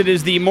It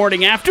is the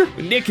morning after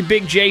with Nick and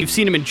Big J. You've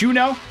seen him in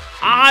Juno,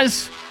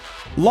 Oz,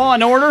 Law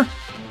and Order,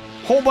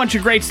 whole bunch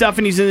of great stuff,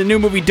 and he's in the new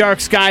movie Dark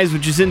Skies,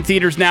 which is in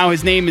theaters now.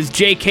 His name is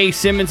J.K.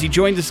 Simmons. He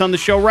joins us on the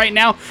show right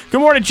now. Good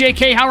morning,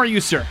 J.K. How are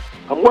you, sir?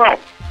 I'm well.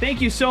 Thank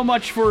you so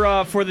much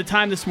for the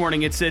time this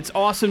morning. It's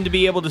awesome to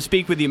be able to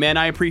speak with you, man.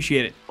 I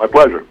appreciate it. My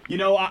pleasure. You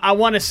know, I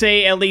want to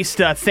say at least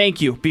thank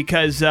you,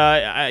 because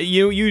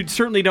you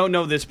certainly don't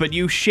know this, but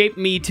you shaped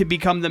me to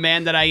become the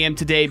man that I am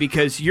today,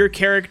 because your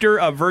character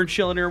of Vern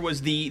Schillinger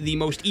was the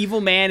most evil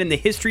man in the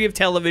history of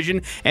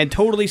television and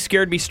totally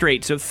scared me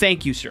straight. So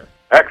thank you, sir.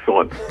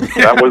 Excellent.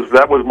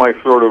 That was my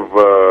sort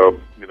of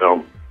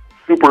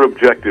super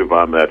objective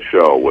on that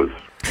show was,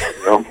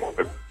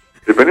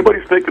 if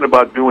anybody's thinking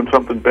about doing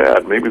something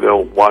bad, maybe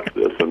they'll watch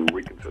this and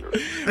reconsider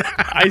it.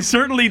 I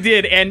certainly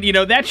did. And,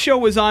 that show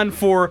was on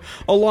for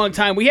a long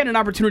time. We had an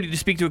opportunity to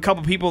speak to a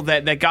couple people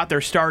that got their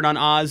start on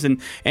Oz,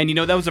 and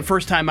that was the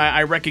first time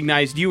I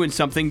recognized you in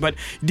something. But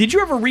did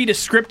you ever read a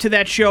script to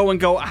that show and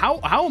go, how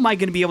am I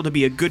going to be able to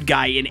be a good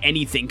guy in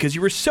anything? Because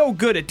you were so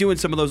good at doing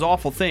some of those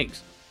awful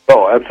things.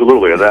 Oh,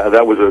 absolutely, and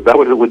that was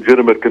a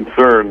legitimate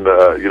concern,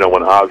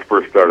 when Oz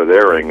first started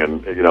airing,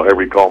 and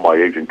every call my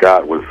agent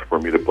got was for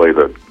me to play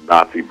the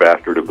Nazi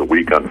bastard of the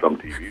week on some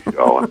TV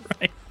show. And,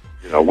 right.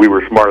 We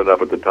were smart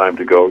enough at the time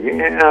to go,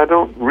 I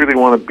don't really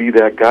want to be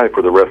that guy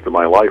for the rest of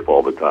my life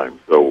all the time.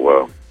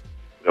 So,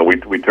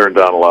 we turned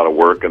down a lot of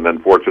work, and then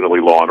fortunately,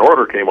 Law and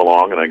Order came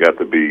along, and I got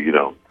to be,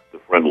 the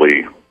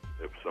friendly,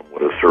 if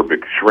somewhat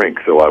acerbic shrink.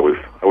 So I was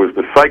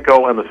the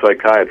psycho and the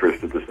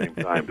psychiatrist at the same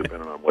time,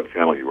 depending on what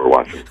channel you were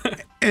watching.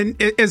 And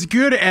as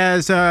good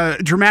as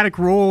dramatic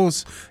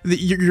roles,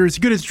 you're as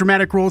good as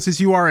dramatic roles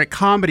as you are at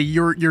comedy.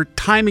 Your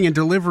timing and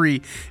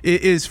delivery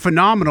is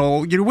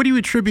phenomenal. What do you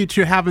attribute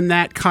to having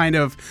that kind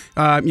of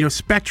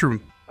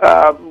spectrum?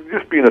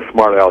 Just being a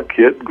smart-aleck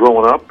kid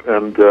growing up,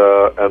 and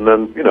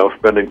then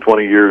spending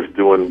 20 years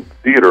doing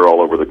theater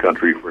all over the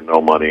country for no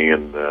money,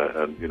 and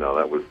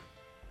that was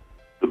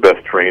the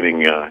best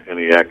training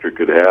any actor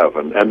could have,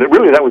 and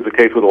really that was the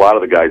case with a lot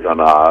of the guys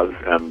on Oz,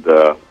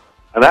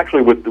 and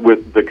actually with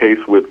the case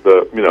with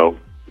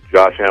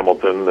Josh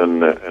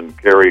Hamilton and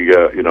Carrie,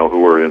 who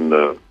were in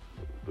the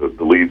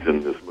leads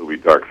in this movie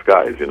Dark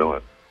Skies.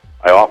 I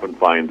often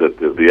find that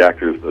the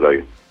actors that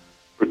I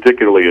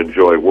particularly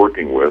enjoy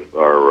working with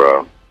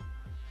are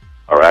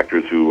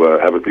actors who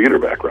have a theater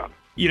background.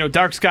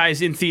 Dark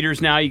Skies in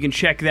theaters now. You can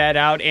check that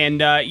out. And,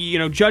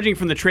 judging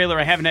from the trailer,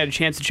 I haven't had a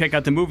chance to check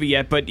out the movie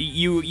yet, but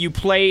you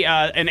play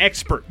an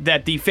expert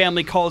that the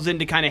family calls in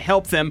to kind of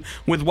help them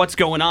with what's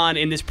going on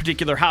in this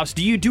particular house.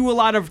 Do you do a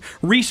lot of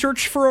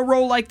research for a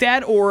role like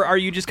that, or are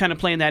you just kind of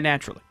playing that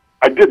naturally?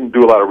 I didn't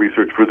do a lot of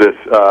research for this,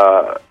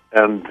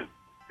 and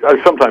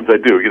sometimes I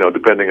do,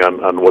 depending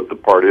on what the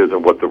part is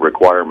and what the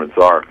requirements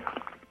are.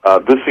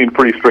 This seemed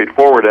pretty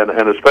straightforward,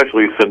 and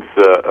especially since...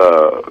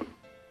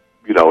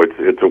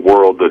 it's a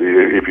world that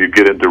if you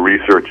get into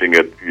researching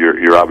it,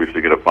 you're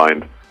obviously going to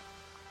find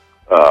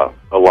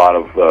a lot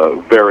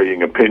of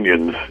varying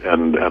opinions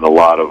and a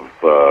lot of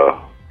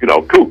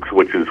kooks.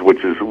 Which is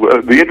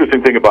the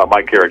interesting thing about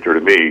my character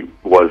to me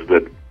was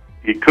that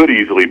he could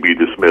easily be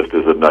dismissed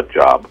as a nut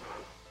job,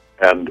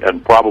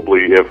 and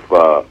probably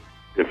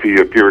if he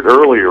appeared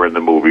earlier in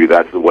the movie,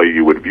 that's the way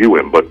you would view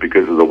him. But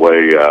because of the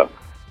way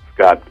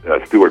Scott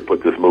Stewart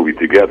put this movie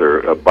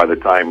together, by the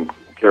time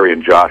Carrie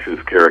and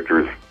Josh's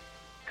characters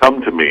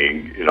come to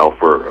me,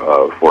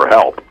 for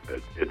help.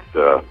 It's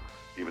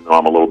even though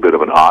I'm a little bit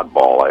of an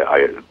oddball,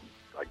 I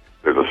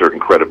there's a certain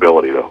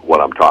credibility to what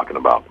I'm talking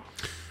about.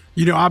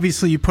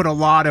 Obviously you put a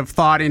lot of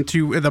thought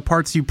into the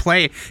parts you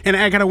play, and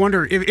I gotta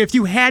wonder if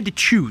you had to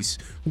choose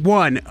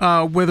one,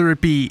 whether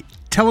it be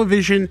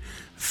television,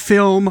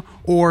 film,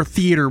 or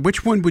theater,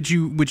 which one would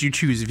you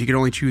choose if you could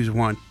only choose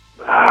one?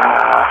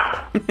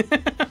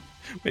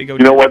 You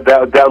know what?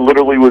 That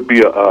literally would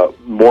be a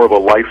more of a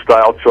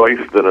lifestyle choice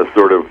than a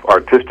sort of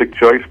artistic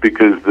choice,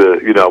 because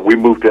we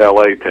moved to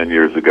L.A. 10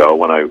 years ago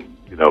when I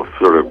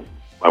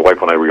my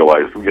wife and I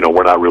realized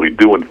we're not really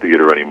doing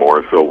theater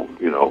anymore, so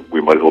we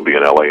might as well be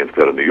in L.A.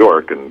 instead of New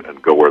York and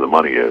go where the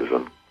money is.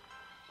 And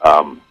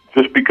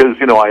just because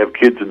I have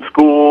kids in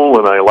school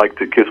and I like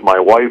to kiss my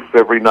wife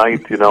every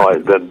night, then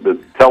the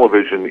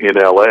television in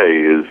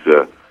L.A. is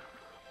the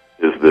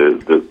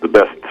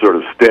best sort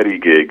of steady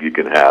gig you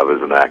can have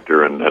as an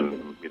actor, and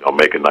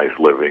make a nice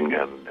living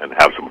and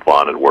have some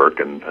fun at work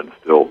and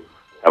still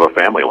have a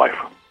family life.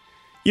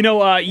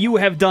 You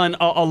have done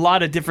a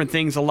lot of different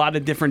things, a lot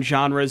of different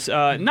genres.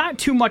 Not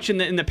too much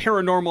in the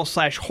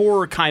paranormal /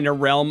 horror kind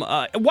of realm.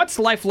 What's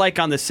life like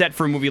on the set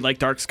for a movie like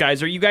Dark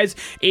Skies? Are you guys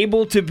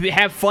able to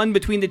have fun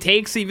between the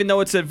takes, even though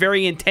it's a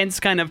very intense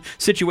kind of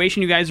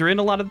situation you guys are in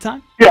a lot of the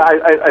time? Yeah,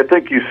 I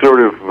think you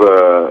sort of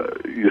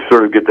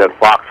get that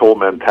foxhole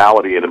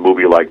mentality in a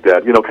movie like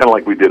that. Kind of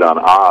like we did on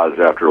Oz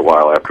after a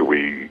while, after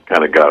we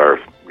kind of got our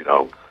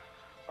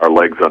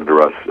legs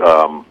under us,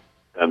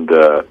 and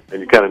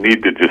you kind of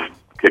need to just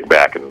kick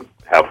back and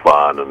have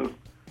fun and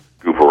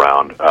goof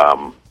around.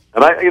 And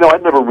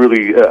I've never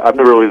really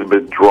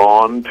been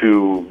drawn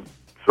to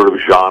sort of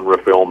genre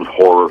films,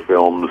 horror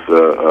films,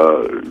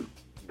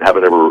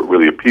 haven't ever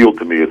really appealed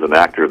to me as an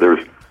actor.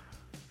 There's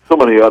so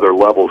many other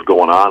levels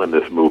going on in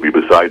this movie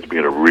besides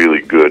being a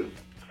really good,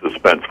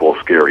 suspenseful,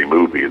 scary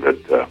movie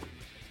that,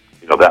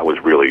 that was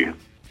really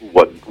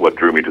what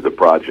drew me to the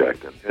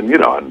project. And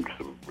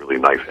some really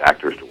nice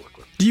actors to work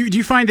with. Do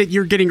you find that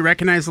you're getting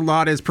recognized a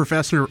lot as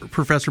Professor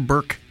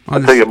Burke?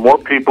 I'll tell you, more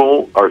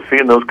people are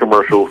seeing those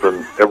commercials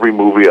than every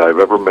movie I've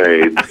ever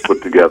made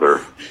put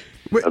together.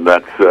 And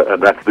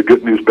that's the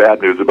good news,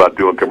 bad news about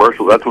doing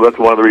commercials. That's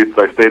one of the reasons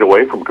I stayed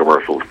away from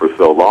commercials for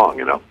so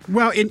long.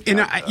 Well,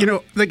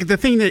 like the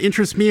thing that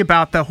interests me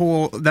about that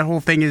whole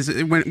thing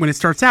is when it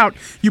starts out,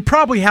 you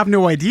probably have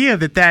no idea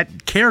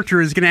that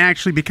character is going to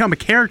actually become a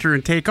character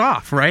and take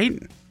off, right?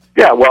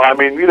 Yeah. Well, I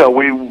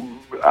mean,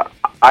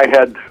 I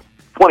had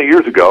 20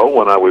 years ago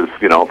when I was,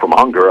 from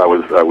Hunger, I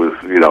was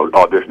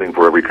auditioning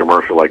for every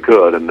commercial I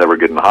could and never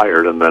getting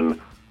hired, and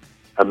then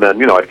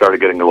I started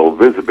getting a little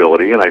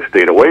visibility, and I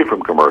stayed away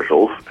from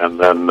commercials. And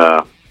then,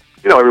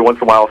 every once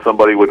in a while,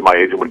 my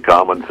agent would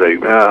come and say,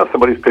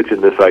 somebody's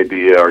pitching this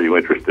idea. Are you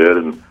interested?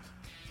 And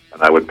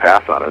I would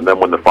pass on it. And then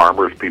when the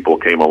Farmers people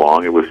came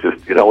along, it was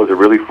just, it was a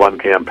really fun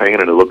campaign,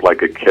 and it looked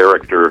like a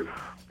character,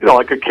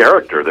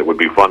 that would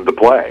be fun to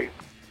play.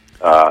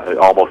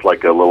 Almost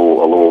like a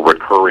little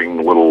recurring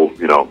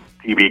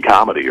TV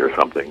comedy or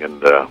something.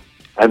 And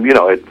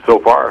so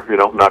far,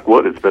 knock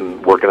wood, it's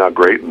been working out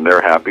great, and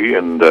they're happy,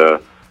 and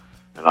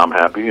I'm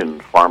happy,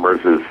 and Farmers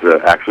is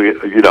actually,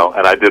 and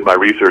I did my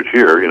research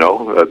here,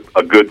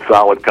 a good,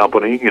 solid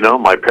company.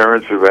 My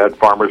parents have had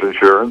Farmers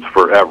Insurance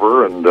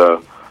forever, and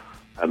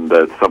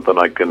it's something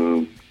I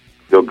can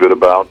feel good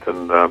about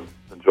and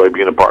enjoy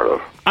being a part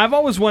of. I've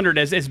always wondered,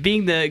 as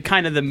being the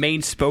kind of the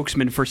main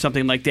spokesman for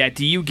something like that,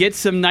 do you get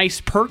some nice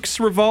perks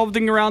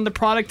revolving around the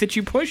product that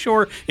you push,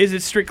 or is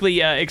it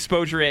strictly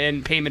exposure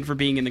and payment for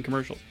being in the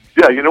commercials?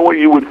 Yeah, what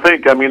you would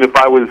think. I mean, if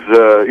I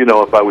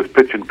was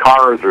pitching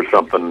cars or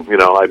something,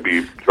 I'd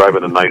be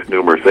driving a nice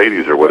new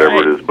Mercedes or whatever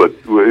Right. it is. But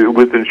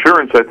with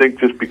insurance, I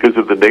think just because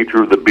of the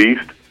nature of the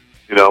beast,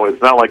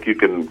 it's not like you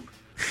can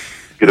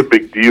get a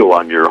big deal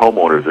on your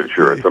homeowner's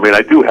insurance. I mean,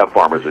 I do have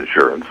farmer's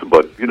insurance,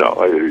 but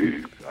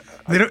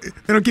They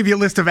don't give you a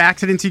list of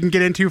accidents you can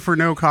get into for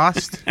no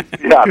cost.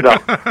 yeah,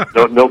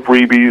 no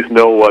freebies,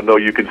 no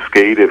you can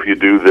skate if you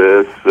do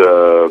this,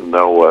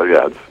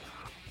 it's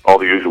all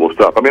the usual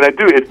stuff. I mean,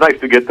 it's nice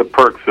to get the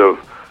perks of,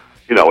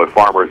 if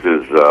Farmers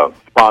is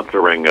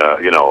sponsoring,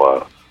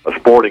 a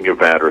sporting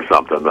event or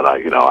something, then I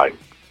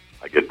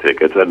get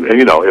tickets. And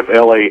if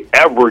LA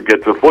ever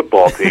gets a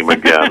football team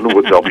again,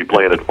 which they'll be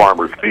playing at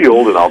Farmers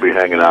Field, and I'll be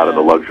hanging out in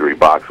the luxury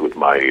box with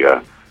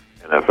my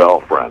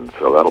NFL friends,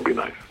 so that'll be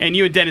nice. And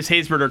you and Dennis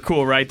Haysbert are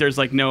cool, right? There's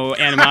no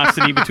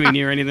animosity between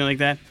you or anything like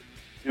that?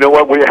 You know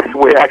what? We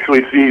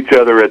actually see each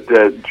other at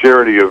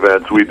charity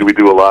events. We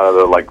do a lot of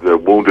the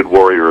Wounded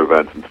Warrior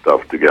events and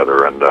stuff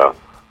together, and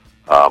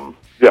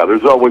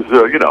there's always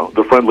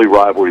the friendly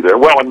rivalry there.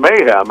 Well, and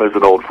Mayhem is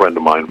an old friend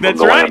of mine from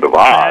the land of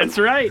Oz. That's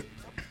right.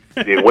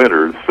 Dean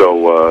Winters.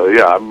 So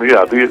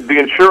the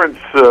insurance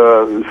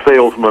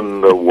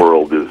salesman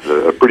world is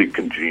pretty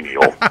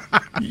congenial.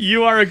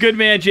 You are a good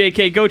man,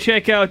 JK. Go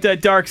check out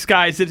Dark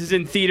Skies. It is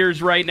in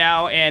theaters right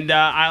now, and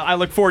I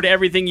look forward to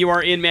everything you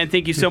are in, man.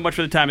 Thank you so much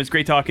for the time. It's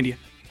great talking to you.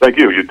 Thank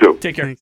you. You too. Take care. Thanks.